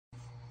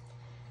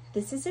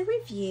This is a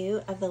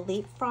review of the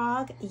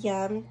Leapfrog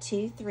Yum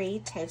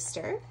 2-3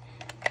 toaster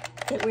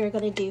that we're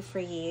going to do for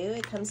you.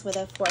 It comes with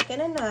a fork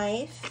and a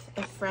knife,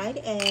 a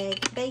fried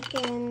egg,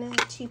 bacon,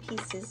 2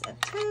 pieces of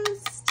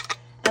toast,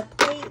 a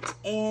plate,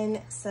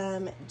 and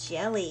some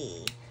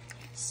jelly.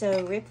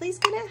 So Ripley's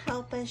going to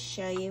help us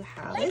show you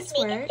how this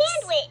works. Let's make a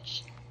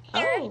sandwich.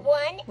 Serve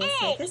 1 egg.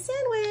 Let's make a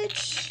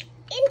sandwich.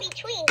 In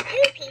between 2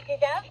 pieces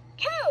of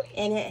toast.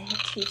 And it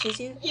teaches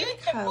you Use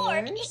the the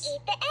fork to colors.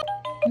 eat the egg.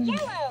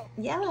 Yellow.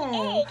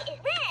 Yellow. Egg is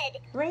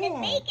red. Red. The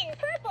bacon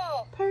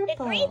purple. Purple.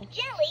 The grape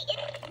jelly is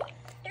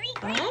 3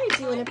 All grapes. right,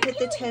 do you want to put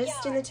the jelly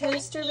toast jar. in the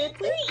toaster, 1, 2,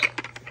 Ripley?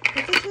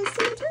 3. Put the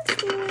toast in the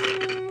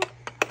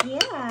toaster.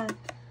 Yeah.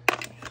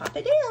 Pop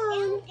it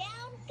down.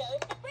 Down goes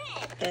the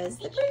bread. Goes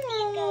the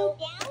Go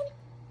bread. down.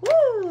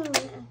 Woo!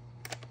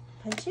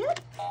 Punch it.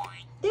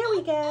 There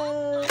we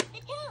go. The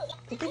toast.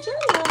 Put the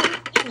jelly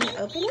on. Can you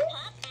open it?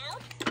 Pop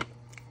out.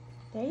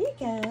 There you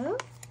go.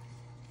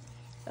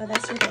 Oh,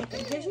 that's your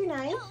bacon. Here's your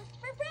knife. Toast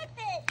for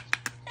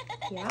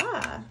breakfast.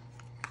 Yeah.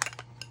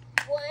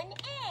 1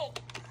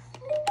 egg.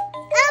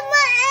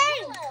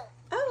 Yellow.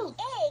 Oh,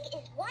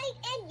 Egg is white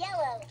and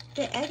yellow.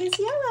 the egg is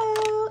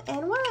yellow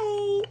and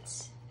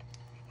white.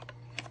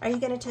 Are you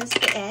going to toast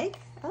the egg?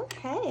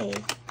 Okay.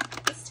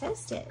 Let's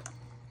toast it.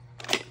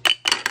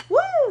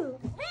 Woo!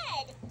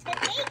 Red. The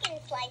bacon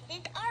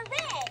slices are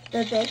red.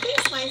 The bacon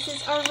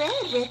slices are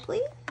red,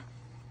 Ripley.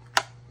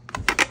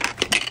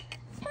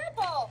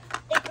 Purple.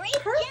 The grape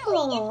Purple.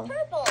 jelly is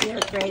purple. Your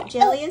grape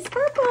jelly is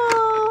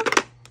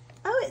purple.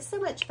 Oh, it's so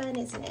much fun,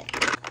 isn't it?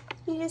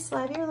 You just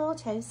love your little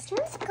toaster.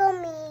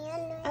 Go me.